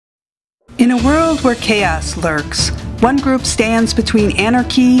In a world where chaos lurks, one group stands between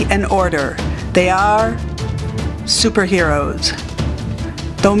anarchy and order. They are superheroes.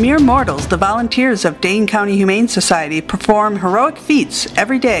 Though mere mortals, the volunteers of Dane County Humane Society perform heroic feats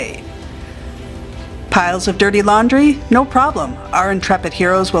every day. Piles of dirty laundry? No problem. Our intrepid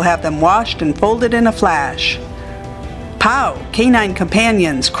heroes will have them washed and folded in a flash. Pow! Canine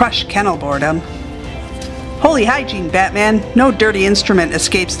companions crush kennel boredom. Holy hygiene, Batman! No dirty instrument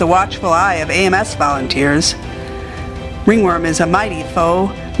escapes the watchful eye of AMS volunteers. Ringworm is a mighty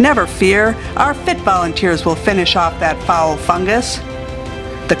foe. Never fear, our fit volunteers will finish off that foul fungus.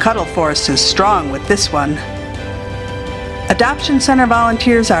 The cuddle force is strong with this one. Adoption Center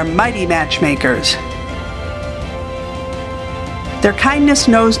volunteers are mighty matchmakers. Their kindness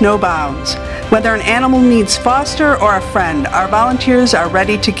knows no bounds. Whether an animal needs foster or a friend, our volunteers are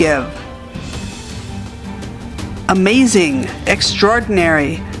ready to give. Amazing,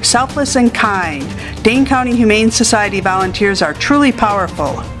 extraordinary, selfless and kind, Dane County Humane Society volunteers are truly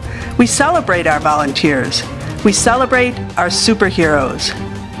powerful. We celebrate our volunteers. We celebrate our superheroes.